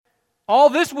all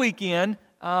this weekend,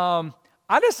 I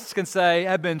just can say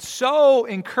have been so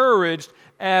encouraged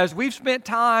as we've spent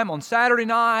time on Saturday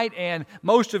night and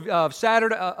most of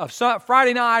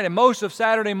Friday night and most of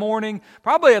Saturday morning.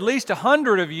 Probably at least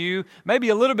 100 of you, maybe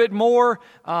a little bit more,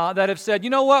 that have said, you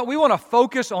know what, we want to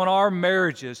focus on our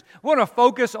marriages. We want to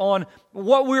focus on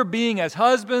what we're being as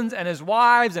husbands and as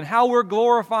wives and how we're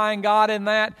glorifying God in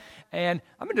that. And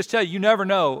I'm going to just tell you, you never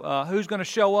know who's going to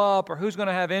show up or who's going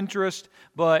to have interest,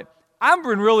 but I've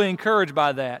been really encouraged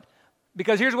by that.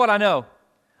 Because here's what I know.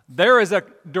 There is a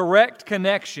direct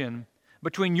connection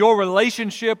between your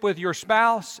relationship with your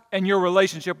spouse and your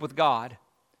relationship with God.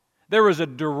 There is a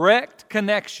direct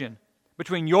connection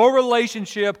between your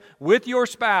relationship with your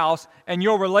spouse and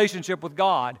your relationship with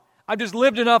God. I've just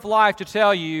lived enough life to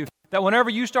tell you that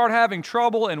whenever you start having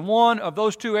trouble in one of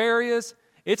those two areas,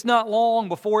 it's not long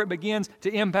before it begins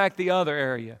to impact the other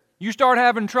area. You start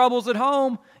having troubles at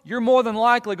home, you're more than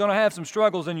likely going to have some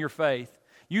struggles in your faith.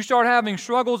 You start having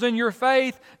struggles in your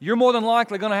faith, you're more than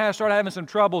likely going to start having some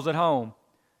troubles at home.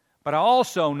 But I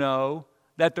also know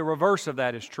that the reverse of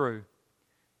that is true.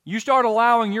 You start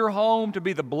allowing your home to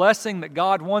be the blessing that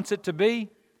God wants it to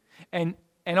be, and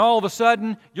all of a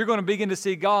sudden, you're going to begin to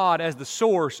see God as the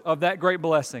source of that great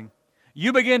blessing.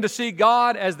 You begin to see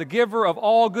God as the giver of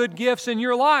all good gifts in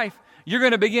your life. You're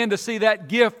going to begin to see that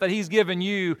gift that He's given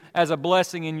you as a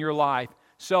blessing in your life.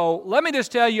 So let me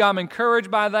just tell you, I'm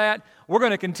encouraged by that. We're going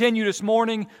to continue this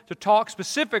morning to talk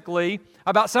specifically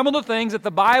about some of the things that the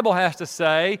Bible has to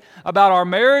say about our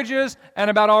marriages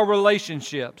and about our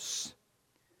relationships.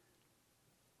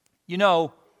 You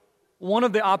know, one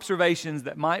of the observations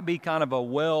that might be kind of a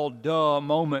well-duh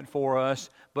moment for us,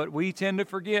 but we tend to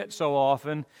forget so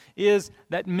often, is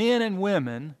that men and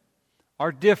women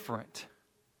are different.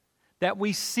 That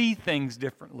we see things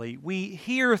differently, we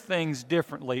hear things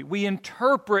differently, we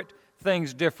interpret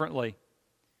things differently.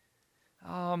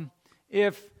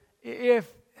 If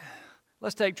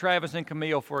let's take Travis and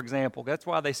Camille for example. That's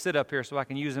why they sit up here, so I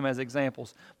can use them as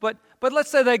examples. But let's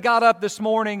say they got up this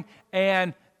morning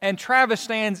and Travis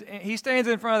stands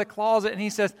in front of the closet and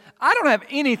he says, "I don't have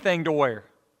anything to wear."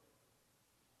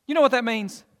 You know what that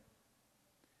means?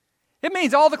 It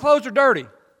means all the clothes are dirty.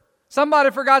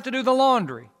 Somebody forgot to do the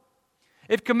laundry.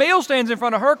 If Camille stands in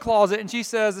front of her closet and she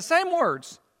says the same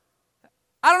words,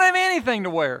 "I don't have anything to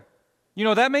wear," you know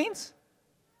what that means?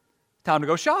 Time to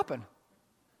go shopping,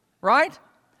 right?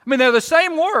 I mean, they're the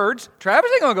same words.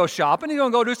 Travis ain't going to go shopping. He's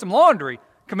going to go do some laundry.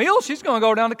 Camille, she's going to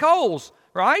go down to Kohl's,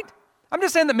 right? I'm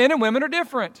just saying that men and women are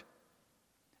different.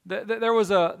 There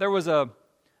was a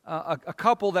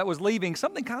couple that was leaving,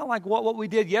 something kind of like what we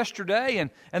did yesterday,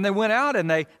 and they went out and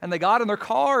they got in their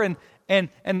car and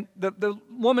the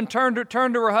woman turned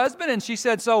to her husband and she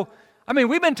said, "So, I mean,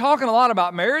 we've been talking a lot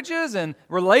about marriages and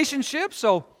relationships.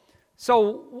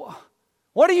 So,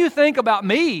 what do you think about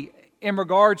me in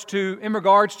regards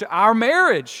to our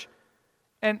marriage?"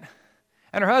 And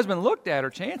her husband looked at her,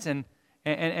 Chance, and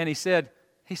he said,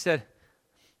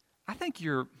 I think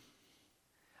you're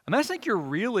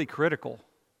really critical.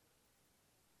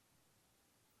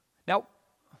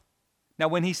 Now,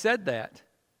 when he said that,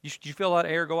 you feel that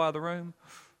air go out of the room?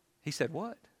 He said,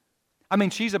 "What?" I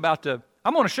mean,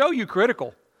 I'm going to show you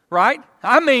critical, right?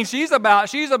 I mean, she's about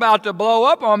to blow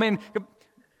up. I mean,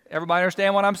 everybody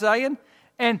understand what I'm saying?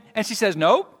 And she says,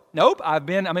 nope. We've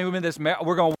been this.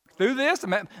 We're going to work through this.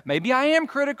 Maybe I am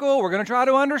critical. We're going to try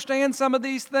to understand some of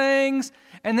these things.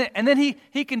 And then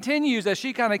he continues as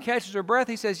she kind of catches her breath.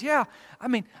 He says, "Yeah, I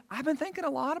mean, I've been thinking a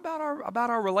lot about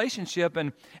our relationship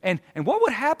and what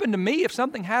would happen to me if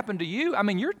something happened to you. I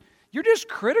mean, you're just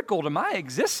critical to my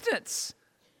existence,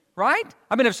 right?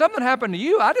 I mean, if something happened to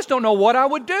you, I just don't know what I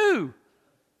would do."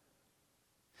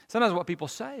 Sometimes what people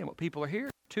say and what people are hearing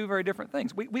are two very different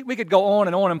things. We could go on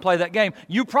and play that game.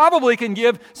 You probably can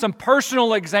give some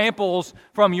personal examples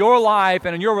from your life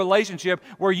and in your relationship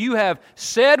where you have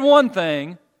said one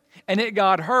thing and it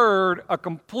got heard a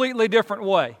completely different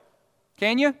way.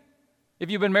 Can you? If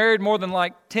you've been married more than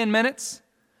like 10 minutes,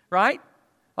 right?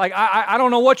 Like, I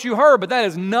don't know what you heard, but that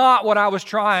is not what I was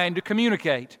trying to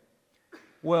communicate.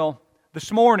 Well,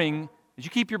 this morning, as you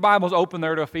keep your Bibles open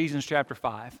there to Ephesians chapter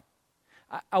 5,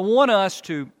 I want us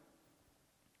to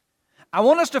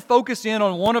focus in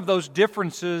on one of those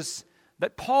differences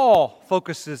that Paul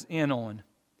focuses in on,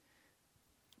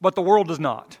 but the world does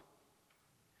not.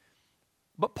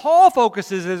 But Paul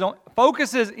focuses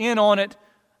in on it,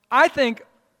 I think,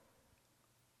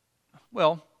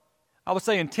 well, I would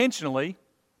say intentionally,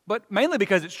 but mainly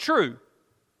because it's true.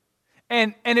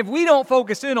 And if we don't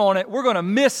focus in on it, we're going to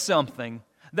miss something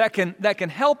that can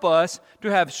help us to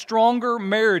have stronger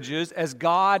marriages as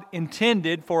God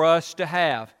intended for us to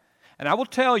have. And I will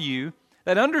tell you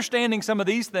that understanding some of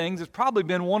these things has probably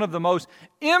been one of the most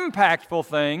impactful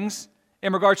things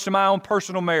in regards to my own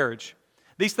personal marriage.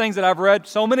 These things that I've read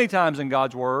so many times in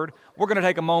God's Word, we're going to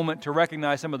take a moment to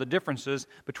recognize some of the differences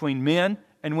between men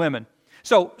and women.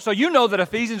 So you know that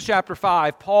Ephesians chapter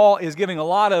 5, Paul is giving a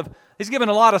lot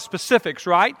of specifics,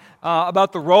 right?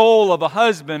 About the role of a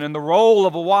husband and the role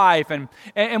of a wife.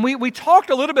 And we talked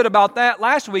a little bit about that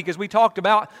last week as we talked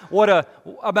about what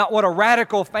a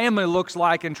radical family looks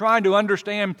like and trying to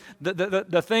understand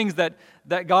the things that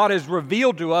God has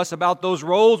revealed to us about those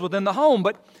roles within the home.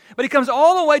 But he comes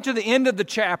all the way to the end of the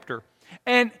chapter.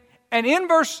 And in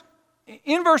verse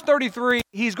 33,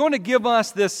 he's going to give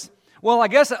us this, well, I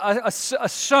guess a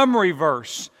summary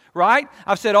verse, right?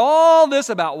 I've said all this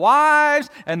about wives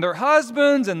and their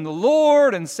husbands and the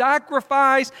Lord and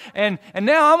sacrifice, and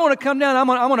now I'm going to come down, I'm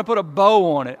going to put a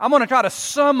bow on it. I'm going to try to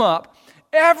sum up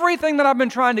everything that I've been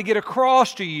trying to get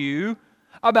across to you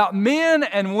about men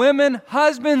and women,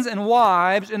 husbands and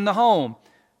wives in the home.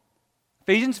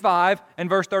 Ephesians 5 and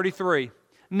verse 33.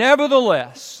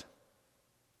 Nevertheless,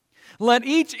 let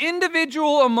each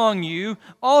individual among you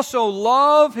also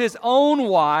love his own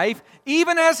wife,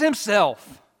 even as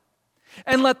himself.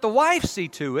 And let the wife see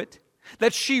to it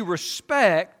that she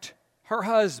respect her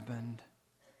husband.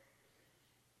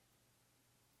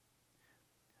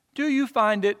 Do you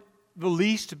find it the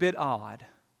least bit odd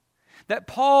that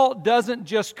Paul doesn't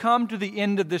just come to the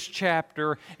end of this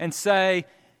chapter and say,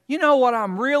 you know what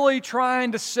I'm really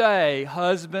trying to say,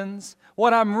 husbands?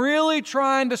 What I'm really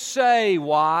trying to say,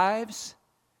 wives,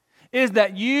 is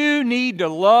that you need to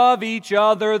love each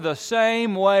other the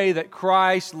same way that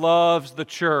Christ loves the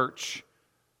church.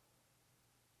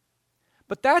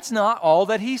 But that's not all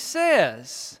that he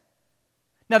says.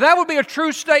 Now that would be a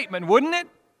true statement, wouldn't it?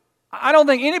 I don't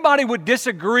think anybody would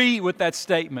disagree with that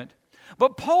statement.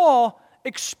 But Paul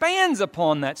expands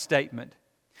upon that statement,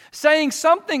 saying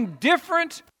something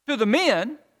different to the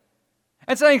men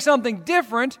and saying something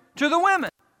different to the women.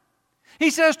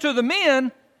 He says to the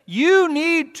men, you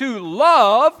need to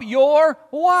love your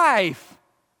wife.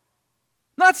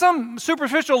 Not some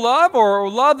superficial love or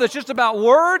love that's just about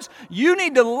words. You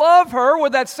need to love her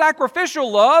with that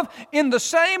sacrificial love in the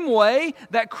same way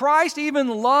that Christ even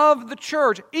loved the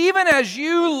church. Even as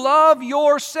you love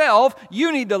yourself,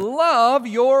 you need to love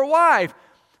your wife.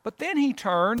 But then he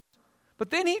turns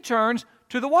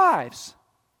to the wives.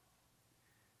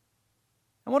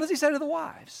 And what does he say to the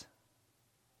wives?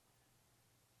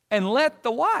 And let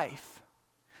the wife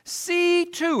see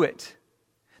to it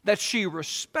that she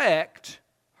respect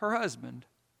her husband.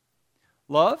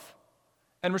 Love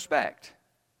and respect.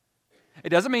 It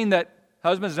doesn't mean that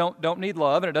husbands don't need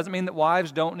love, and it doesn't mean that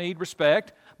wives don't need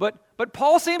respect, but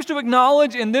Paul seems to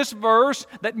acknowledge in this verse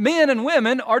that men and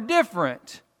women are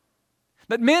different.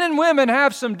 That men and women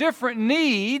have some different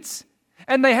needs,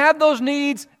 and they have those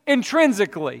needs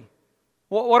intrinsically.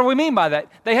 What do we mean by that?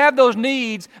 They have those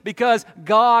needs because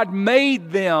God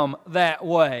made them that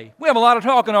way. We have a lot of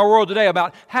talk in our world today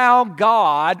about how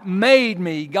God made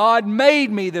me. God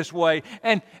made me this way.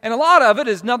 And a lot of it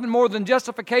is nothing more than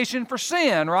justification for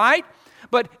sin, right?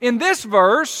 But in this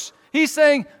verse, he's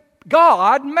saying,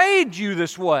 God made you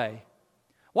this way.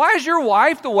 Why is your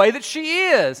wife the way that she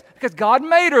is? Because God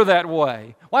made her that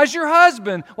way. Why is your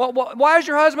husband? Why is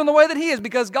your husband the way that he is?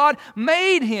 Because God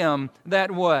made him that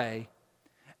way.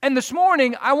 And this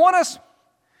morning, I want us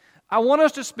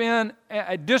to spend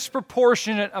a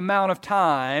disproportionate amount of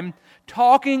time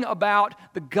talking about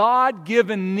the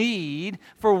God-given need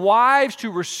for wives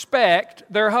to respect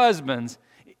their husbands.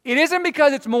 It isn't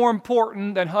because it's more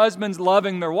important than husbands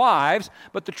loving their wives,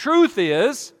 but the truth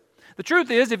is,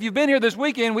 if you've been here this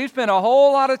weekend, we've spent a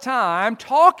whole lot of time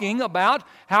talking about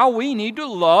how we need to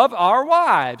love our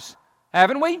wives,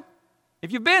 haven't we?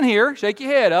 If you've been here, shake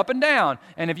your head up and down.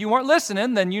 And if you weren't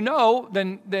listening, then you know,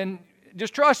 then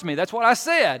just trust me. That's what I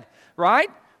said, right?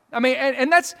 I mean,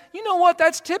 and that's, you know what,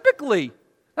 that's typically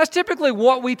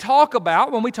what we talk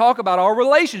about when we talk about our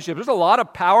relationships. There's a lot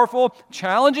of powerful,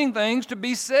 challenging things to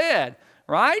be said,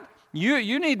 right?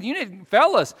 You need,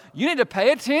 fellas, you need to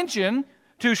pay attention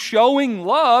to showing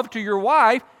love to your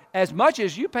wife as much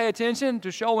as you pay attention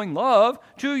to showing love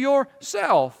to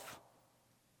yourself.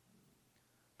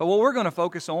 But what we're going to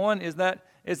focus on is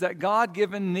that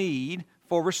God-given need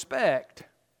for respect.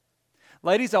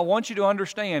 Ladies, I want you to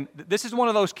understand that this is one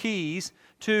of those keys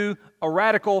to a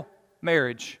radical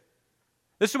marriage.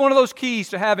 This is one of those keys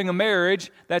to having a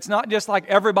marriage that's not just like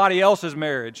everybody else's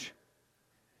marriage.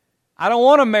 I don't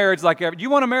want a marriage like everybody. Do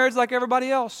you want a marriage like everybody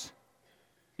else?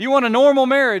 You want a normal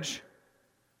marriage?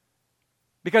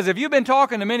 Because if you've been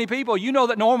talking to many people, you know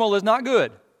that normal is not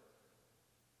good.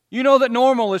 You know that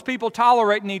normal is people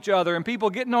tolerating each other and people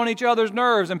getting on each other's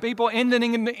nerves and people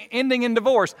ending in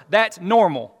divorce. That's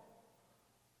normal.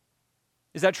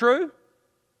 Is that true?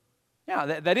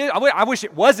 Yeah, that is. I wish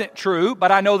it wasn't true,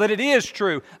 but I know that it is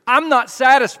true. I'm not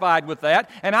satisfied with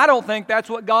that, and I don't think that's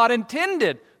what God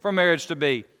intended for marriage to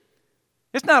be.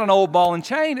 It's not an old ball and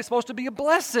chain. It's supposed to be a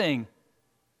blessing.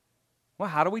 Well,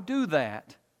 how do we do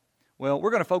that? Well, we're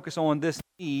going to focus on this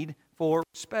need for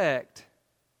respect.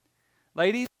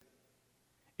 Ladies,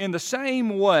 in the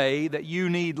same way that you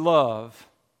need love,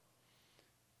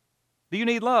 do you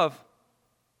need love?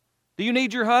 Do you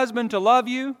need your husband to love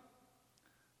you?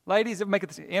 Ladies, make it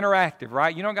interactive,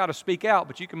 right? You don't got to speak out,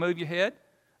 but you can move your head.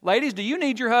 Ladies, do you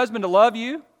need your husband to love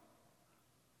you?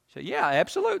 Say, yeah,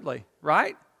 absolutely,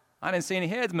 right? I didn't see any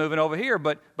heads moving over here,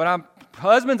 but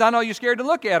husbands, I know you're scared to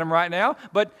look at them right now,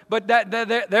 but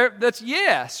that's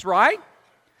yes, right?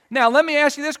 Now, let me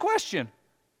ask you this question.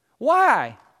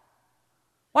 Why?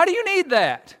 Why do you need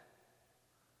that?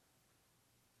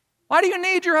 Why do you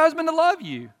need your husband to love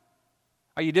you?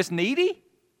 Are you just needy?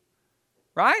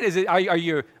 Right? Are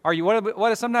you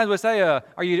what sometimes we say?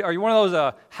 Are you one of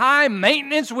those high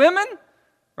maintenance women?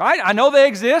 Right? I know they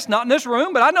exist, not in this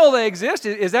room, but I know they exist.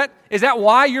 Is that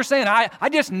why you're saying I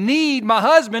just need my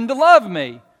husband to love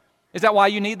me? Is that why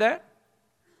you need that?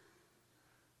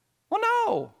 Well,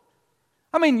 no.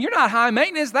 I mean, you're not high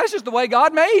maintenance. That's just the way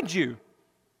God made you.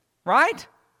 Right?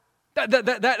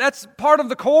 That's part of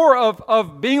the core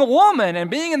of being a woman and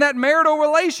being in that marital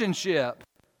relationship.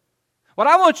 What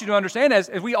I want you to understand is,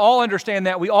 if we all understand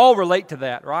that, we all relate to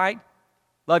that, right?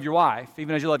 Love your wife,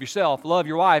 even as you love yourself. Love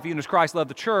your wife, even as Christ loved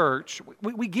the church.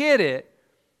 We get it.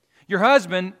 Your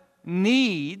husband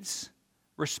needs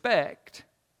respect.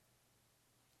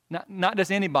 Not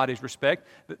just anybody's respect.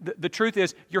 The truth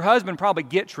is, your husband probably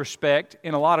gets respect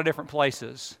in a lot of different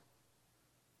places.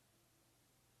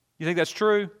 You think that's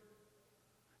true?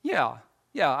 Yeah.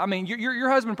 I mean, your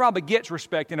husband probably gets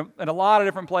respect in a lot of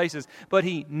different places, but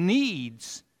he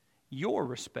needs your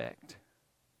respect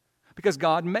because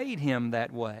God made him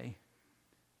that way.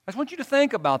 I just want you to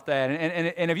think about that,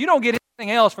 and if you don't get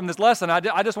anything else from this lesson,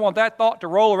 I just want that thought to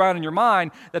roll around in your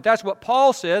mind, that's what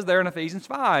Paul says there in Ephesians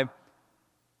 5.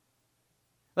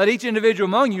 Let each individual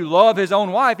among you love his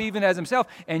own wife even as himself,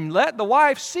 and let the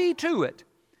wife see to it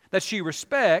that she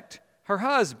respect her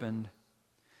husband.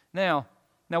 Now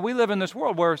we live in this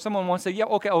world where someone wants to say, yeah,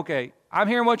 okay, I'm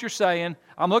hearing what you're saying.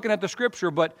 I'm looking at the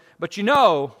Scripture, but you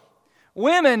know,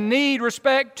 women need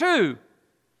respect too,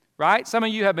 right? Some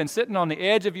of you have been sitting on the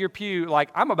edge of your pew like,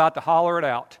 I'm about to holler it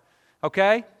out,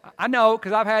 okay? I know,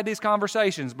 because I've had these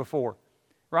conversations before,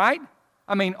 right?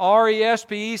 I mean,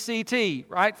 R-E-S-P-E-C-T,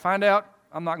 right? Find out,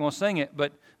 I'm not going to sing it,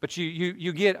 but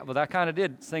you get it. Well, I kind of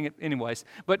did sing it anyways.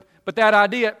 But that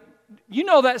idea... You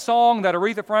know that song that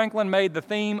Aretha Franklin made the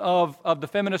theme of the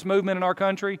feminist movement in our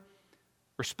country?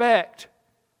 Respect.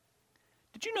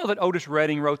 Did you know that Otis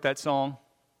Redding wrote that song?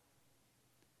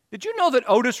 Did you know that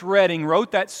Otis Redding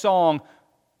wrote that song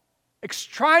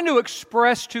trying to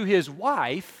express to his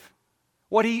wife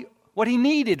what he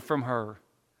needed from her?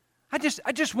 I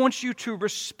just want you to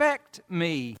respect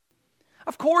me.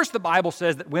 Of course the Bible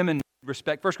says that women need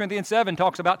respect. 1 Corinthians 7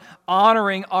 talks about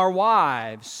honoring our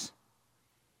wives.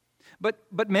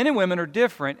 But men and women are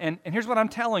different, and here's what I'm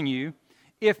telling you.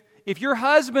 If your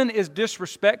husband is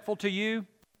disrespectful to you,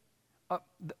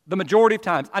 the majority of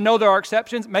times, I know there are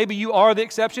exceptions. Maybe you are the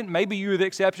exception. Maybe you're the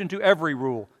exception to every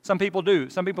rule. Some people do.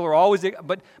 Some people are always,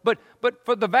 but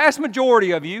for the vast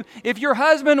majority of you, if your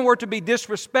husband were to be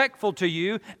disrespectful to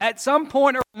you, at some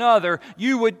point or another,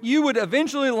 you would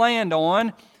eventually land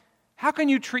on, how can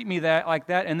you treat me like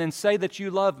that and then say that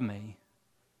you love me?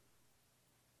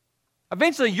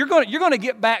 Eventually, you're going to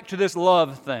get back to this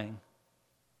love thing.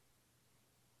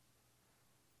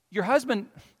 Your husband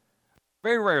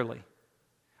very rarely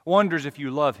wonders if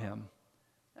you love him.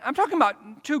 I'm talking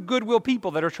about two goodwill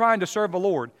people that are trying to serve the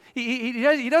Lord. He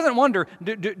doesn't wonder,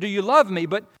 do you love me?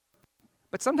 But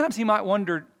sometimes he might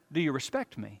wonder, do you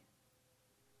respect me?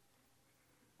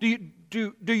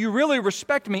 Do you really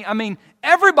respect me? I mean,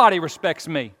 everybody respects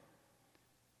me.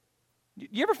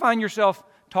 You ever find yourself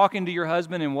talking to your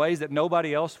husband in ways that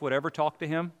nobody else would ever talk to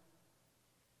him?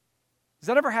 Does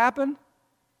that ever happen?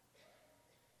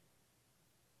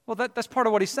 Well, that's part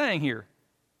of what he's saying here,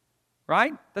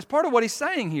 right? That's part of what he's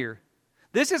saying here.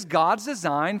 This is God's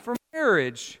design for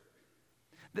marriage.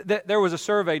 There was a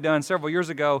survey done several years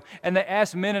ago, and they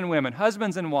asked men and women,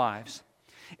 husbands and wives,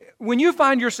 when you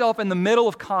find yourself in the middle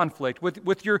of conflict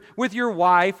with your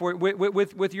wife or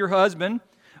with your husband,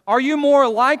 Are you more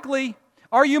likely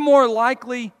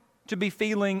to be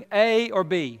feeling A or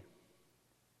B?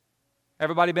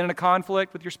 Everybody been in a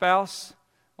conflict with your spouse?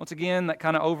 Once again, that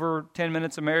kind of over 10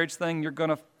 minutes of marriage thing, you're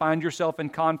going to find yourself in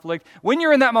conflict. When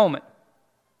you're in that moment,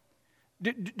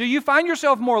 do you find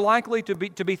yourself more likely to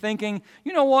be thinking,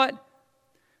 you know what?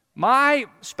 My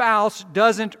spouse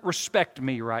doesn't respect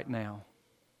me right now.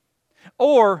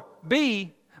 Or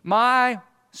B, my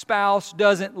spouse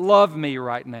doesn't love me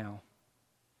right now.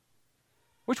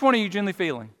 Which one are you generally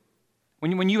feeling?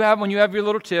 When you have your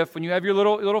little tiff, when you have your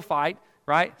little fight,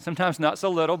 right? Sometimes not so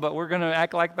little, but we're going to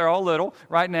act like they're all little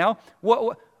right now.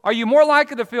 What are you more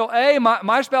likely to feel, A,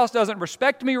 my spouse doesn't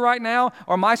respect me right now,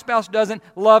 or my spouse doesn't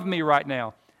love me right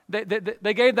now?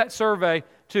 They gave that survey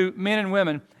to men and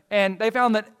women, and they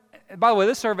found that, by the way,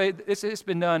 this survey, it's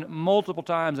been done multiple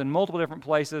times in multiple different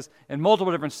places, in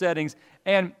multiple different settings,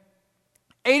 and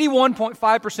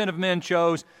 81.5% of men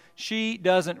chose, she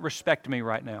doesn't respect me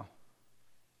right now.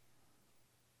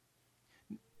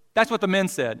 That's what the men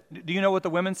said. Do you know what the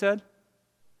women said?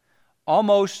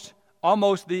 Almost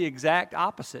the exact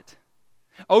opposite.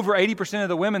 Over 80% of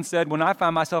the women said, when I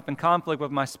find myself in conflict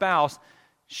with my spouse,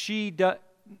 he doesn't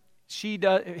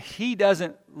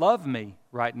love me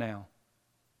right now.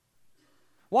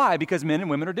 Why? Because men and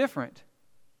women are different.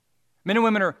 Men and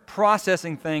women are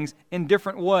processing things in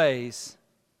different ways.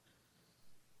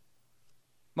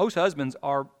 Most husbands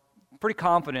are pretty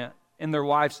confident in their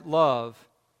wife's love.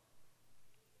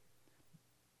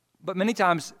 But many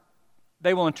times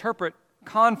they will interpret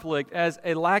conflict as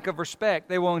a lack of respect.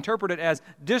 They will interpret it as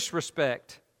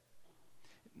disrespect.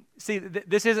 See,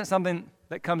 this isn't something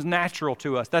that comes natural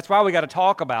to us. That's why we got to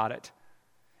talk about it.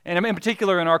 And in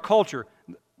particular in our culture,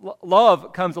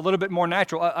 love comes a little bit more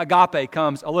natural. Agape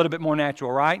comes a little bit more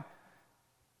natural, right?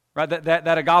 Right?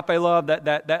 That agape love,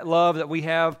 that love that we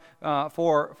have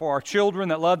for our children,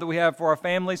 that love that we have for our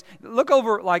families. Look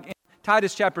over like in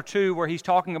Titus chapter 2 where he's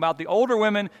talking about the older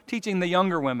women teaching the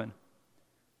younger women.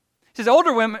 He says,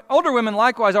 older women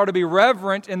likewise are to be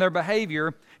reverent in their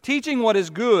behavior, teaching what is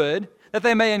good, that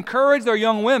they may encourage their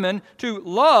young women to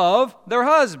love their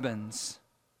husbands.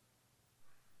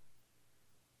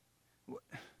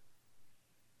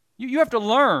 You have to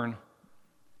learn,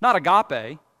 not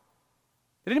agape.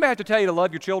 Did anybody have to tell you to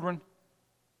love your children?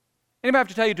 Anybody have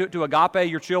to tell you to agape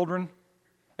your children?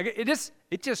 It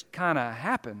just kind of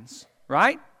happens,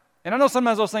 right? And I know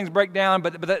sometimes those things break down,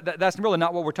 but that's really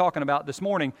not what we're talking about this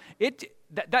morning.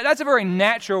 That's a very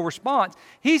natural response.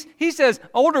 He says,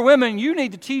 older women, you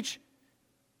need to teach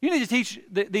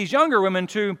these younger women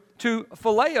to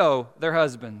phileo their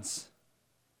husbands.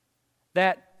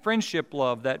 That friendship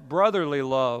love, that brotherly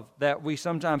love that we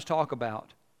sometimes talk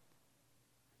about.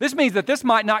 This means that this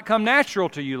might not come natural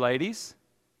to you, ladies.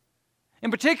 In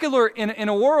particular, in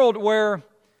a world where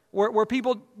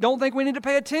people don't think we need to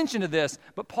pay attention to this,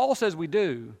 but Paul says we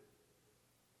do.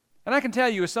 And I can tell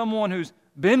you, as someone who's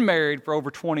been married for over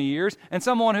 20 years and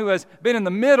someone who has been in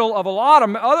the middle of a lot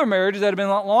of other marriages that have been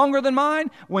a lot longer than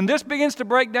mine, when this begins to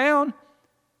break down,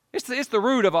 it's the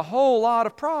root of a whole lot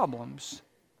of problems.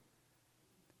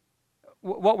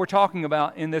 What we're talking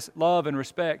about in this love and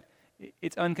respect,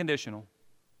 it's unconditional.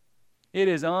 It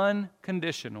is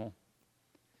unconditional.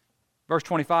 Verse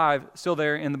 25, still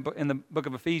there in the book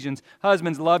of Ephesians,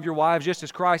 husbands, love your wives just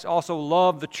as Christ also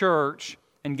loved the church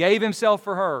and gave himself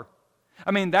for her.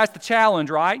 I mean, that's the challenge,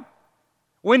 right?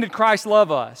 When did Christ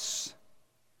love us?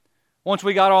 Once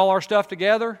we got all our stuff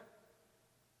together?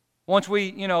 Once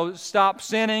we, stopped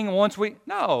sinning?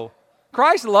 No.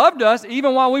 Christ loved us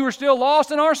even while we were still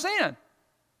lost in our sin.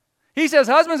 He says,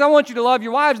 husbands, I want you to love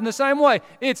your wives in the same way.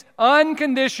 It's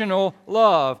unconditional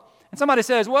love. And somebody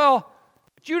says, well,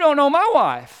 but you don't know my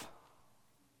wife.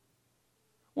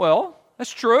 Well,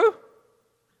 that's true.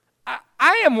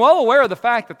 I am well aware of the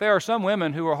fact that there are some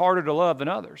women who are harder to love than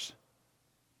others.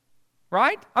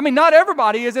 Right? I mean, not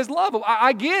everybody is as lovable.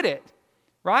 I get it.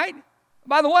 Right?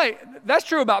 By the way, that's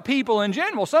true about people in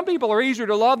general. Some people are easier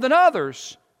to love than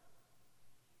others.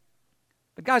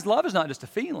 But guys, love is not just a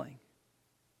feeling.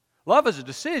 Love is a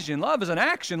decision. Love is an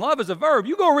action. Love is a verb.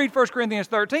 You go read 1 Corinthians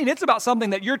 13. It's about something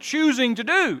that you're choosing to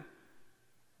do.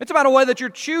 It's about a way that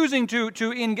you're choosing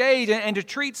to engage and to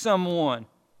treat someone.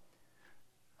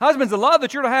 Husbands, the love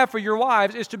that you're to have for your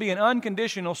wives is to be an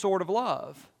unconditional sort of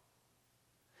love.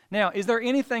 Now, is there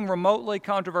anything remotely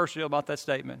controversial about that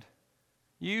statement?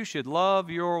 You should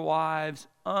love your wives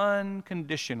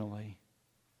unconditionally.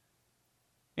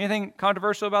 Anything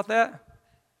controversial about that?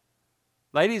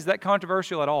 Ladies, is that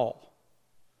controversial at all?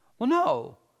 Well,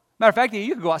 no. Matter of fact,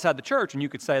 you could go outside the church and you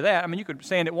could say that. I mean, you could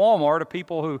stand at Walmart to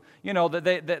people who,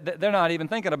 that they're not even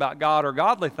thinking about God or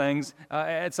godly things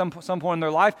at some point in their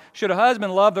life. Should a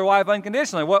husband love their wife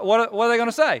unconditionally? What are they going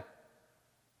to say?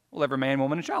 Well, every man,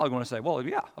 woman, and child are going to say, well,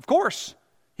 yeah, of course.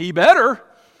 He better,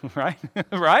 right?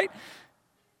 Right?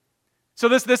 So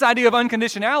this idea of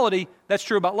unconditionality, that's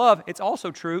true about love. It's also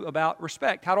true about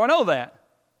respect. How do I know that?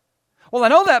 Well, I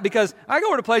know that because I go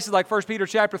over to places like 1 Peter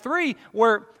chapter 3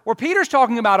 where Peter's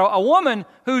talking about a woman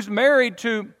who's married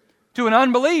to an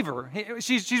unbeliever.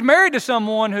 She's married to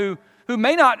someone who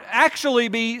may not actually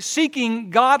be seeking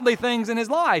godly things in his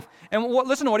life. And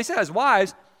listen to what he says.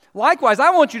 Wives, likewise,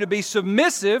 I want you to be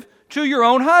submissive to your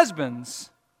own husbands.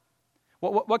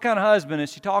 What kind of husband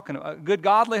is she talking about? A good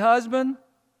godly husband?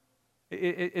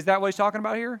 Is that what he's talking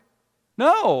about here?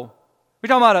 No. We're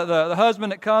talking about the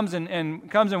husband that comes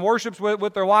and worships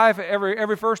with their wife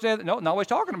every first day. No, not what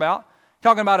he's talking about. He's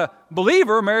talking about a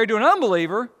believer married to an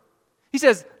unbeliever. He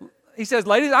says,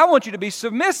 ladies, I want you to be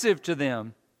submissive to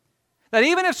them. That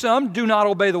even if some do not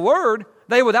obey the word,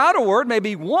 they without a word may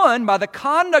be won by the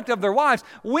conduct of their wives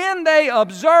when they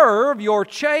observe your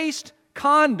chaste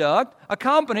conduct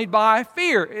accompanied by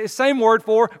fear. Same word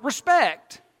for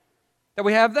respect that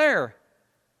we have there.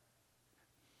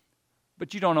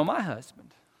 But you don't know my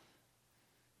husband,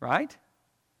 right?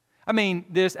 I mean,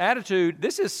 this attitude,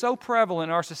 this is so prevalent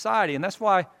in our society, and that's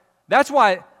why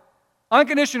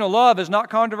unconditional love is not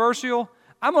controversial.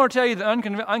 I'm going to tell you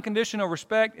that unconditional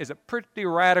respect is a pretty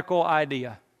radical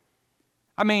idea.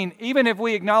 I mean, even if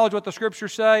we acknowledge what the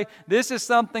Scriptures say, this is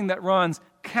something that runs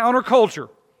counterculture.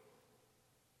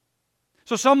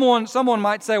 So someone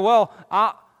might say, well,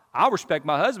 I'll respect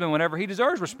my husband whenever he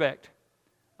deserves respect.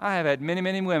 I have had many,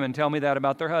 many women tell me that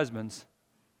about their husbands.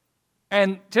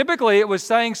 And typically it was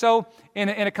saying so in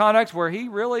a context where he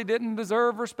really didn't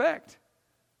deserve respect.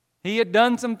 He had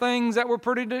done some things that were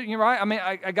pretty, right? I mean,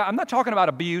 I'm not talking about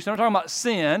abuse. I'm not talking about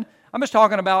sin. I'm just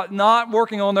talking about not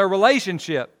working on their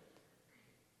relationship.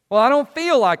 Well, I don't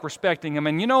feel like respecting him.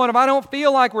 And you know what? If I don't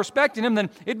feel like respecting him, then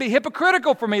it'd be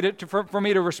hypocritical for me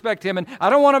to respect him. And I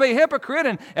don't want to be a hypocrite.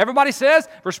 And everybody says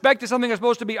respect is something that's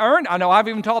supposed to be earned. I know I've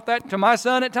even taught that to my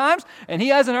son at times. And he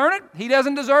hasn't earned it. He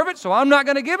doesn't deserve it. So I'm not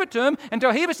going to give it to him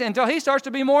until he starts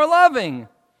to be more loving.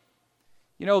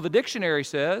 You know, the dictionary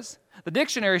says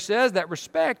that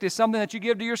respect is something that you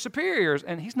give to your superiors.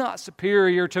 And he's not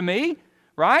superior to me.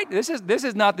 Right? This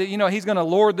is not that, he's going to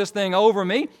lord this thing over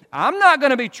me. I'm not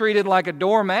going to be treated like a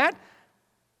doormat.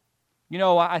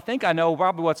 I think I know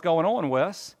probably what's going on,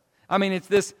 Wes. I mean, it's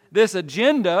this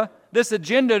agenda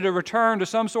to return to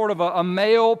some sort of a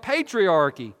male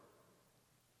patriarchy.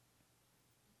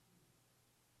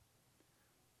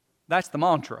 That's the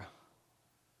mantra.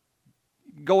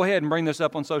 Go ahead and bring this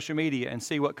up on social media and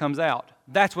see what comes out.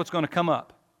 That's what's going to come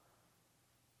up.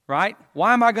 Right?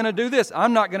 Why am I going to do this?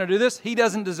 I'm not going to do this. He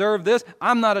doesn't deserve this.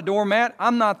 I'm not a doormat.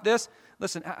 I'm not this.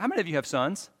 Listen, how many of you have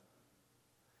sons?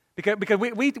 Because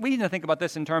we need to think about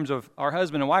this in terms of our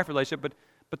husband and wife relationship,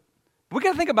 but we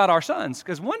got to think about our sons.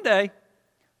 Because one day,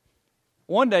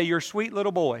 your sweet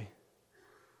little boy,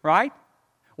 right?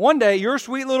 One day, your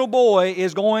sweet little boy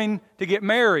is going to get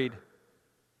married.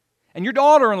 And your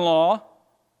daughter-in-law,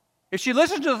 if she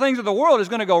listens to the things of the world, is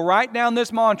going to go right down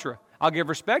this mantra. I'll give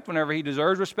respect whenever he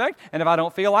deserves respect, and if I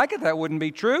don't feel like it, that wouldn't be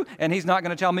true, and he's not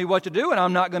going to tell me what to do, and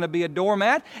I'm not going to be a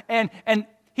doormat, and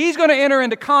he's going to enter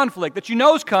into conflict that you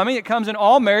know is coming. It comes in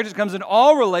all marriages, it comes in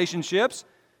all relationships,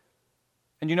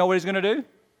 and you know what he's going to do?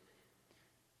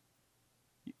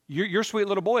 Your sweet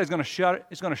little boy is going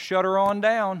to shut her on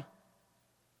down,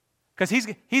 because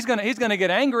he's going to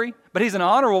get angry, but he's an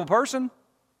honorable person.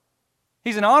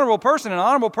 He's an honorable person. An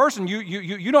honorable person,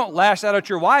 you don't lash out at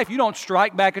your wife. You don't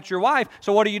strike back at your wife.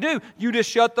 So what do? You just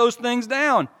shut those things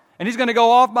down. And he's going to go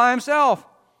off by himself.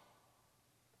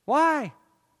 Why?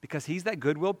 Because he's that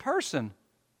good-willed person.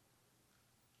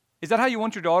 Is that how you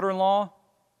want your daughter-in-law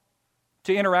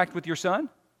to interact with your son?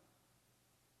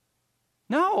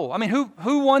 No. I mean,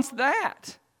 who wants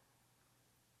that?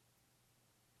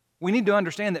 We need to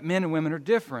understand that men and women are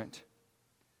different.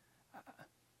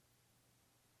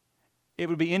 It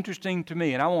would be interesting to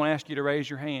me, and I won't ask you to raise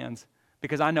your hands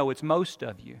because I know it's most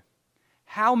of you.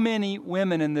 How many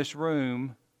women in this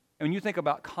room, and when you think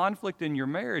about conflict in your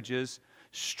marriages,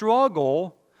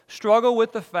 struggle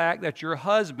with the fact that your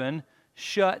husband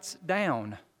shuts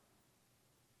down?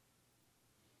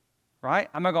 Right?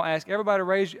 I'm not going to ask everybody to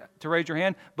raise your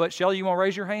hand, but Shelley, you want to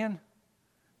raise your hand?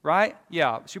 Right?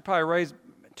 Yeah, she'll probably raise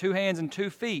 2 hands and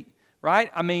 2 feet. Right?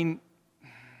 I mean,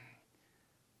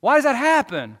 why does that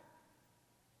happen?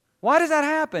 Why does that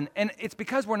happen? And it's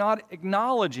because we're not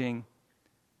acknowledging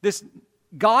this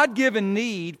God-given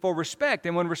need for respect.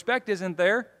 And when respect isn't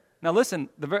there, now listen,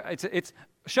 it's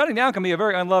shutting down can be a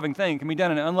very unloving thing. It can be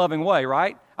done in an unloving way,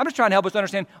 right? I'm just trying to help us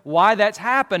understand why that's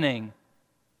happening.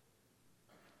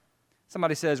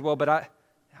 Somebody says, well, but I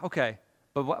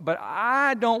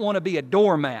don't want to be a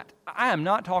doormat. I am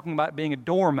not talking about being a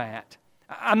doormat.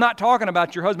 I'm not talking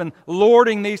about your husband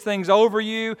lording these things over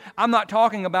you. I'm not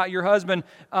talking about your husband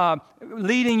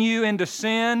leading you into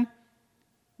sin.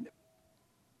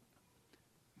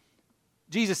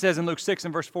 Jesus says in Luke 6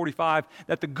 and verse 45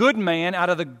 that the good man out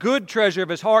of the good treasure of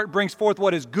his heart brings forth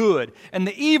what is good, and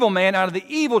the evil man out of the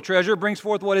evil treasure brings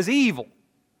forth what is evil.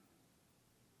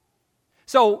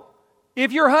 So,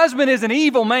 if your husband is an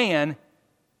evil man,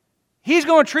 he's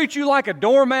going to treat you like a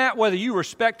doormat whether you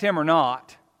respect him or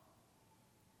not.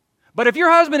 But if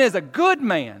your husband is a good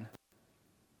man,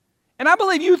 and I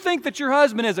believe you think that your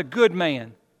husband is a good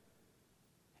man,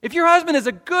 if your husband is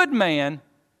a good man,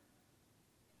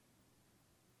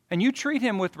 and you treat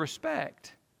him with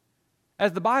respect,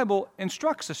 as the Bible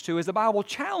instructs us to, as the Bible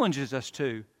challenges us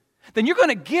to, then you're going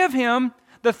to give him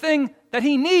the thing that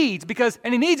he needs,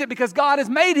 and he needs it because God has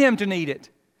made him to need it.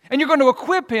 And you're going to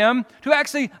equip him to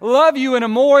actually love you in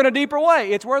a deeper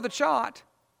way. It's worth a shot.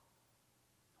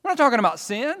 We're not talking about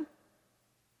sin.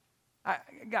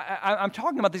 I'm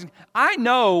talking about these. I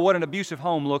know what an abusive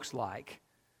home looks like.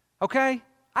 Okay?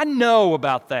 I know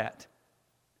about that.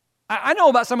 I know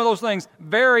about some of those things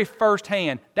very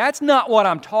firsthand. That's not what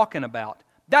I'm talking about.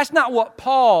 That's not what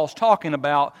Paul's talking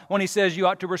about when he says you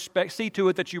ought to see to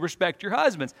it that you respect your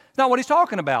husbands. It's not what he's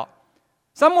talking about.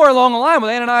 Somewhere along the line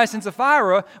with Ananias and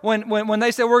Sapphira, when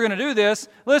they said we're going to do this,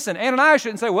 listen, Ananias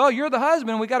shouldn't say, well, you're the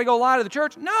husband, we got to go lie to the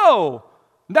church. No,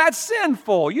 that's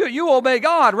sinful. You obey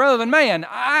God rather than man.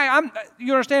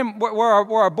 You understand where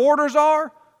our borders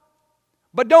are?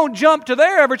 But don't jump to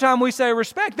there every time we say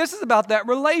respect. This is about that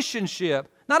relationship,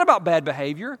 not about bad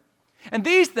behavior. And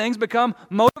these things become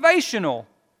motivational.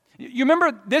 You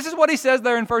remember, this is what he says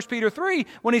there in 1 Peter 3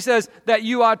 when he says that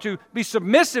you ought to be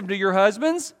submissive to your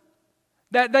husbands,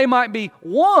 that they might be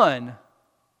won.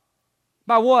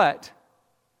 By what?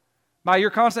 By your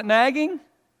constant nagging?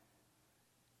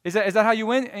 Is that how you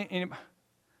win?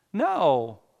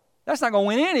 No, that's not going to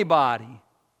win anybody.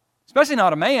 Especially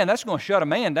not a man. That's going to shut a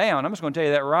man down. I'm just going to tell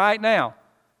you that right now.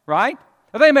 Right?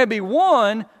 That they may be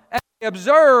won as they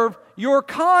observe your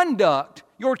conduct,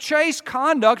 your chaste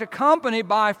conduct accompanied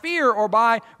by fear or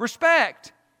by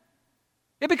respect.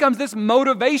 It becomes this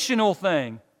motivational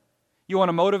thing. You want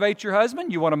to motivate your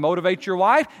husband? You want to motivate your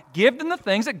wife? Give them the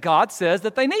things that God says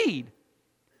that they need.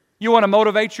 You want to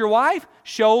motivate your wife?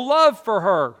 Show love for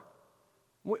her.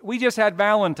 We just had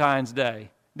Valentine's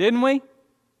Day, didn't we?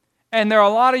 And there are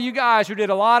a lot of you guys who did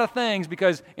a lot of things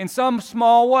because in some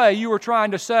small way you were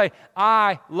trying to say,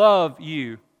 I love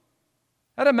you.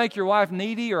 That doesn't make your wife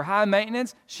needy or high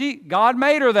maintenance. God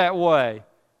made her that way.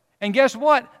 And guess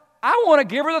what? I want to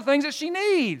give her the things that she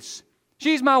needs.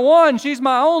 She's my one. She's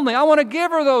my only. I want to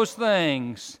give her those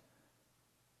things.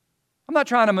 I'm not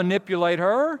trying to manipulate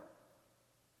her.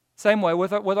 Same way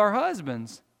with our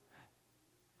husbands.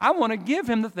 I want to give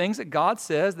him the things that God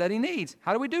says that he needs.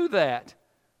 How do we do that?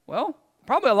 Well,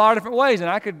 probably a lot of different ways, and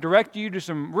I could direct you to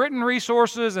some written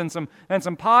resources and some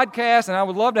podcasts, and I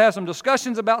would love to have some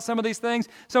discussions about some of these things.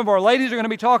 Some of our ladies are going to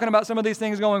be talking about some of these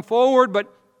things going forward,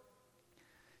 but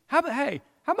how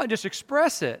about just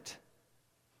express it?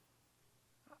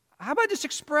 How about just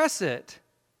express it?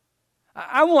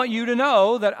 I want you to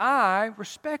know that I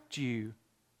respect you.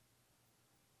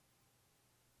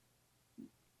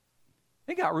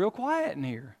 It got real quiet in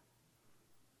here.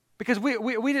 Because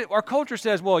our culture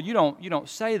says, well, you don't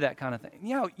say that kind of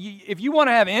thing. If you want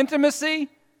to have intimacy,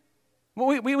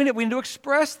 well, we need to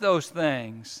express those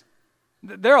things.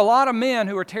 There are a lot of men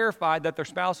who are terrified that their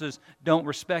spouses don't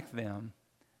respect them.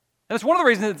 And that's one of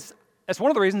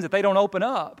the reasons that they don't open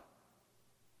up.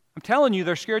 I'm telling you,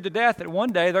 they're scared to death that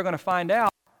one day they're going to find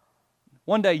out.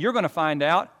 One day you're going to find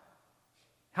out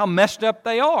how messed up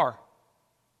they are.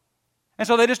 And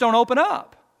so they just don't open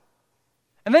up.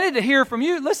 And they need to hear from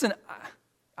you. Listen,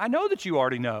 I know that you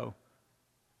already know.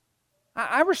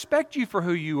 I respect you for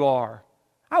who you are.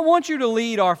 I want you to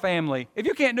lead our family. If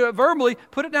you can't do it verbally,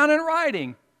 put it down in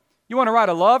writing. You want to write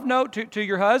a love note to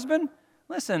your husband?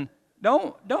 Listen,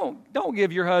 don't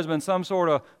give your husband some sort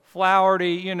of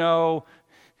flowery,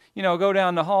 go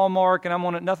down to Hallmark,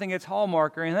 and nothing against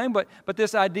Hallmark or anything, but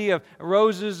this idea of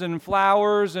roses and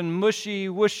flowers and mushy,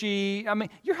 whooshy. I mean,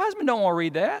 your husband don't want to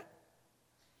read that.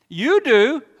 You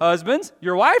do, husbands.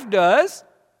 Your wife does.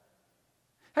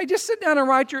 Hey, just sit down and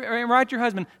write your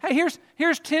husband. Hey,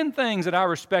 here's 10 things that I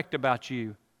respect about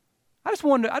you. I just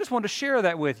wanted to share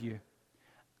that with you.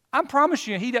 I promise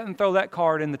you he doesn't throw that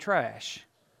card in the trash.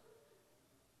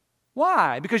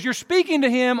 Why? Because you're speaking to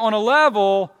him on a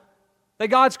level that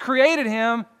God's created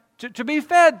him to be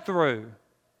fed through.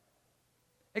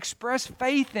 Express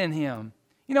faith in him,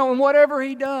 in whatever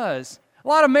he does. A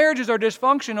lot of marriages are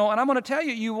dysfunctional, and I'm going to tell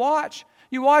you, you watch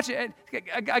it.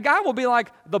 A guy will be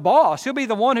like the boss. He'll be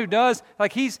the one who does,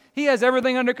 like he has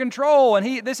everything under control,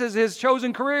 and this is his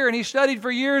chosen career, and he studied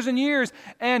for years and years.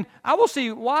 And I will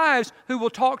see wives who will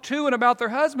talk to and about their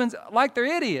husbands like they're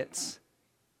idiots.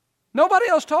 Nobody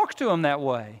else talks to them that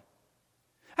way.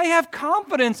 Hey, have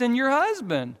confidence in your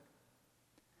husband.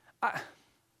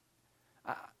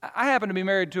 I happen to be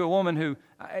married to a woman who,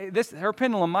 her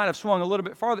pendulum might have swung a little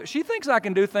bit farther. She thinks I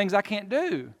can do things I can't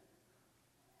do,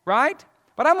 right?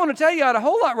 But I'm going to tell you I'd a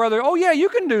whole lot rather, oh yeah, you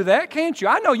can do that, can't you?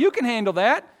 I know you can handle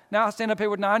that. Now I stand up here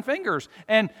with 9 fingers.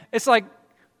 And it's like,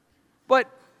 but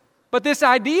this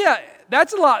idea,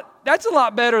 that's a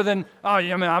lot better than,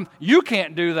 you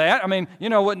can't do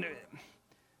that.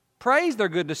 Praise their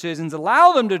good decisions.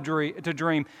 Allow them to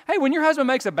dream. Hey, when your husband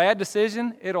makes a bad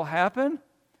decision, it'll happen.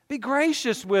 Be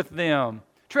gracious with them.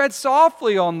 Tread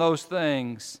softly on those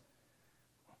things.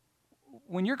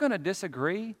 When you're going to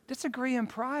disagree in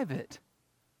private.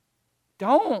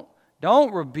 Don't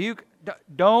rebuke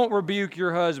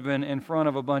your husband in front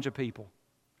of a bunch of people.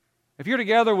 If you're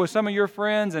together with some of your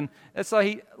friends and it's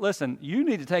like, listen, you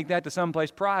need to take that to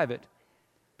someplace private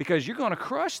because you're going to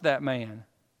crush that man.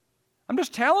 I'm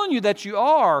just telling you that you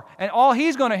are, and all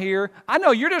he's going to hear, I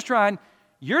know you're just trying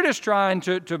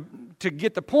to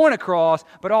get the point across,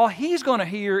 but all he's going to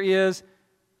hear is,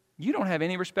 you don't have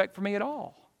any respect for me at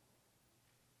all.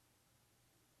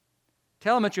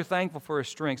 Tell him that you're thankful for his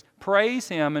strengths. Praise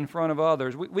him in front of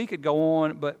others. We could go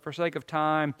on, but for sake of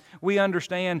time, we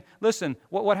understand. Listen,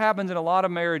 what happens in a lot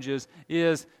of marriages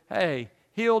is, hey,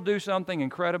 he'll do something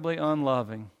incredibly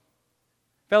unloving.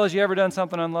 Fellas, you ever done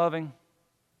something unloving?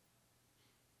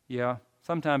 Yeah,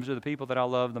 sometimes they're the people that I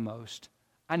love the most.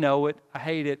 I know it. I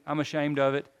hate it. I'm ashamed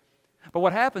of it. But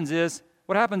what happens is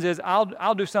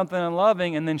I'll do something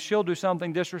unloving, and then she'll do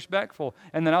something disrespectful.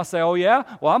 And then I'll say, oh yeah?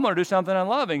 Well, I'm going to do something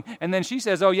unloving. And then she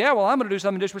says, oh yeah? Well, I'm going to do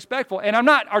something disrespectful. And I'm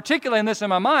not articulating this in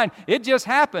my mind. It just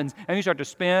happens. And you start to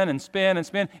spin and spin and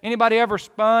spin. Anybody ever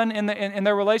spun in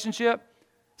their relationship?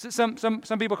 Some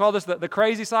people call this the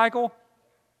crazy cycle.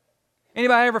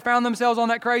 Anybody ever found themselves on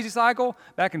that crazy cycle?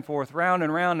 Back and forth, round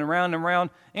and round and round and round.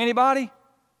 Anybody?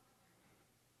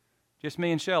 Just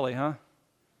me and Shelley, huh?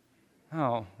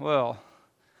 Oh, well.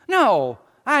 No,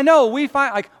 I know. We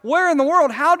find, where in the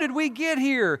world, how did we get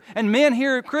here? And men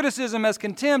hear criticism as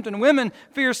contempt, and women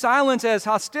fear silence as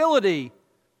hostility.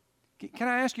 Can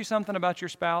I ask you something about your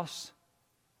spouse?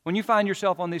 When you find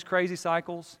yourself on these crazy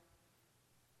cycles,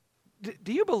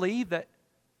 do you believe that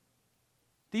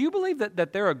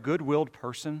they're a good-willed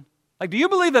person? Do you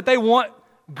believe that they want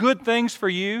good things for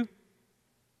you?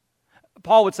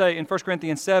 Paul would say in 1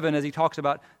 Corinthians 7, as he talks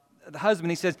about the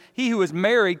husband, he says, he who is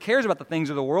married cares about the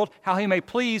things of the world, how he may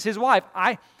please his wife.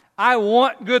 I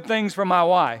want good things for my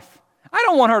wife. I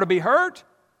don't want her to be hurt.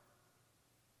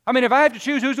 If I have to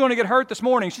choose who's going to get hurt this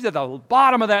morning, she's at the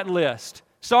bottom of that list.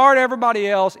 Sorry to everybody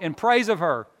else in praise of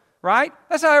her, right?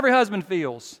 That's how every husband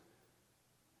feels.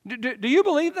 Do you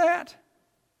believe that?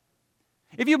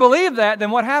 If you believe that,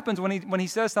 then what happens when he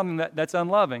says something that's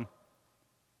unloving?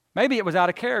 Maybe it was out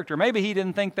of character. Maybe he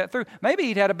didn't think that through. Maybe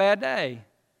he'd had a bad day.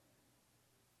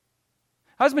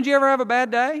 Husband, you ever have a bad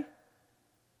day?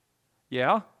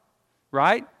 Yeah,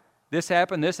 right? This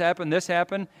happened,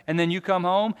 and then you come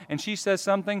home and she says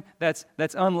something that's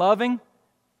unloving,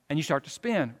 and you start to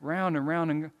spin round and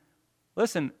round and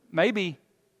listen, maybe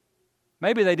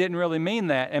they didn't really mean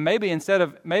that, and maybe instead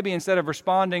of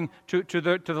responding to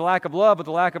the lack of love with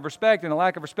the lack of respect, and the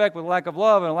lack of respect with the lack of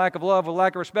love, and the lack of love with the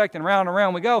lack of respect, and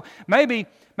round we go. Maybe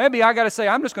I got to say,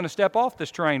 I'm just going to step off this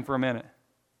train for a minute.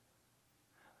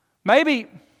 Maybe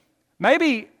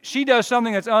she does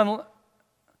something that's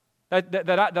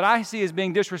that I see as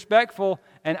being disrespectful,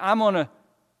 and I'm gonna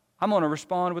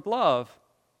respond with love.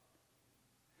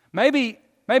 Maybe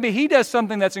he does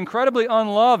something that's incredibly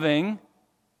unloving.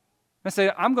 I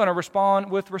say, I'm going to respond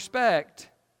with respect.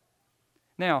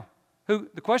 Now,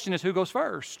 the question is, who goes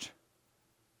first?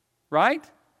 Right?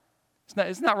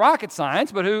 It's not rocket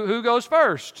science, but who goes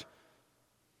first?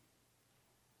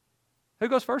 Who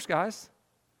goes first, guys?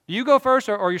 Do you go first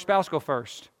or your spouse go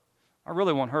first? I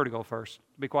really want her to go first,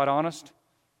 to be quite honest.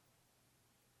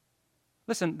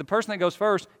 Listen, the person that goes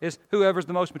first is whoever's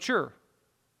the most mature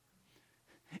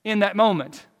in that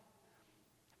moment.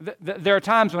 There are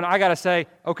times when I got to say,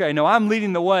 okay, no, I'm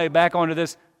leading the way back onto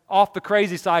off the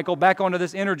crazy cycle, back onto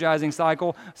this energizing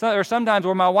cycle. There are sometimes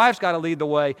where my wife's got to lead the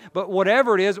way. But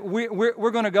whatever it is,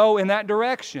 we're going to go in that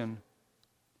direction.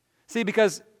 See,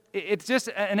 because it's just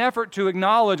an effort to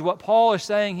acknowledge what Paul is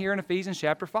saying here in Ephesians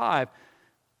chapter 5.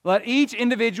 Let each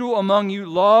individual among you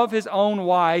love his own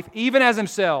wife, even as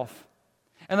himself.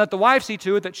 And let the wife see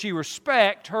to it that she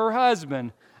respect her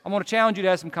husband. I want to challenge you to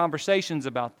have some conversations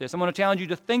about this. I want to challenge you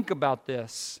to think about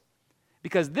this.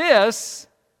 Because this,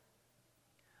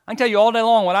 I can tell you all day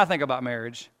long what I think about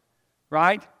marriage,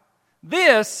 right?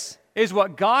 This is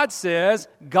what God says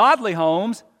godly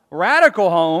homes,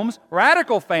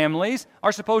 radical families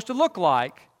are supposed to look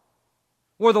like.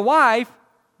 Where the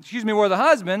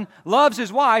husband loves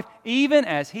his wife even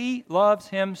as he loves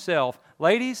himself.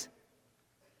 Ladies,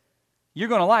 you're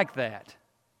going to like that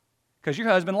because your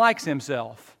husband likes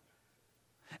himself.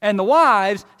 And the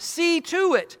wives see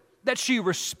to it that she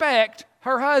respect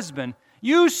her husband.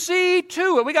 You see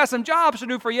to it. We got some jobs to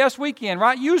do for Yes Weekend,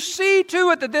 right? You see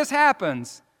to it that this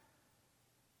happens.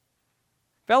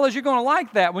 Fellas, you're going to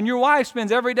like that when your wife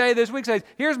spends every day this week says,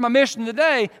 here's my mission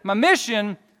today.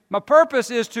 My purpose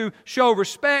is to show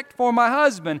respect for my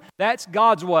husband. That's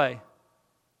God's way.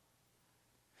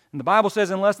 And the Bible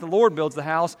says, unless the Lord builds the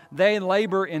house, they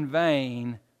labor in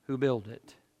vain who build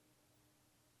it.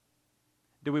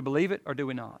 Do we believe it or do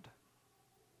we not?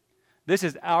 This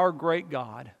is our great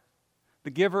God, the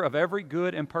giver of every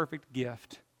good and perfect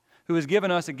gift, who has given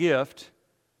us a gift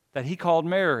that He called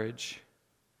marriage,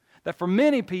 that for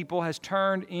many people has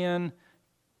turned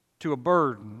into a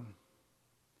burden.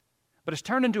 But it's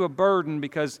turned into a burden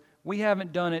because we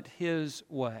haven't done it His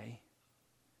way.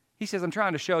 He says, I'm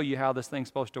trying to show you how this thing's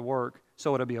supposed to work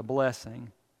so it'll be a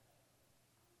blessing.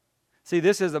 See,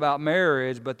 this is about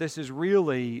marriage, but this is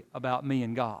really about me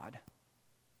and God.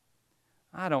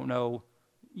 I don't know.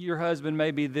 Your husband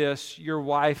may be this, your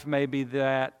wife may be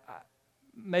that.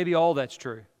 Maybe all that's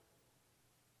true.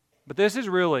 But this is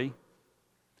really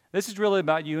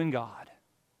about you and God.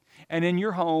 And in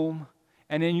your home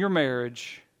and in your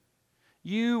marriage,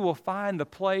 you will find the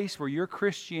place where your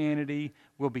Christianity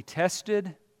will be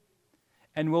tested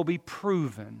and will be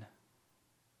proven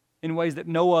in ways that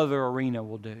no other arena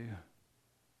will do.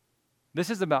 This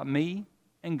is about me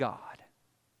and God.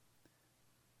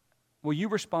 Will you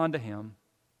respond to Him?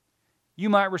 You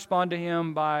might respond to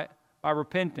Him by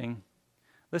repenting.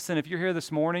 Listen, if you're here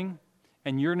this morning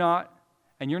and you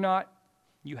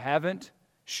haven't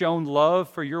shown love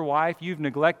for your wife, you've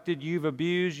neglected, you've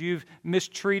abused, you've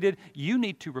mistreated, you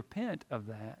need to repent of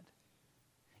that.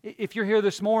 If you're here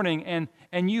this morning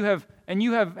and you've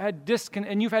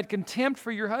had contempt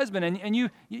for your husband and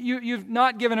you've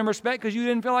not given him respect because you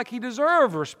didn't feel like he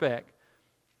deserved respect,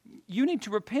 you need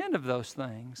to repent of those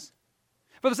things.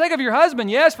 For the sake of your husband,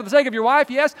 yes. For the sake of your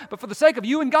wife, yes. But for the sake of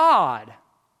you and God.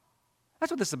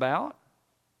 That's what this is about.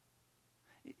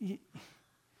 You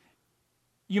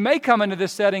may come into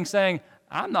this setting saying,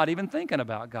 I'm not even thinking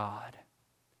about God.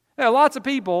 There are lots of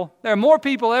people, there are more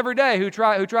people every day who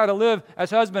try to live as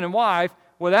husband and wife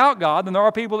without God than there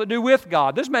are people that do with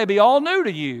God. This may be all new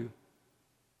to you.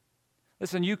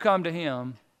 Listen, you come to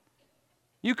Him.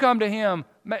 You come to Him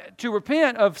to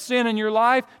repent of sin in your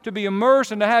life, to be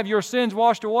immersed and to have your sins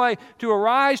washed away, to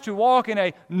arise, to walk in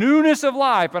a newness of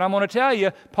life. And I'm going to tell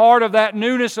you, part of that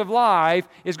newness of life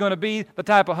is going to be the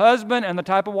type of husband and the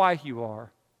type of wife you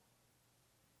are.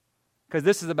 Because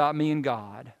this is about me and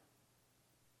God.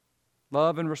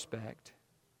 Love and respect.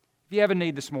 If you have a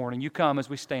need this morning, you come as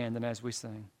we stand and as we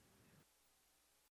sing.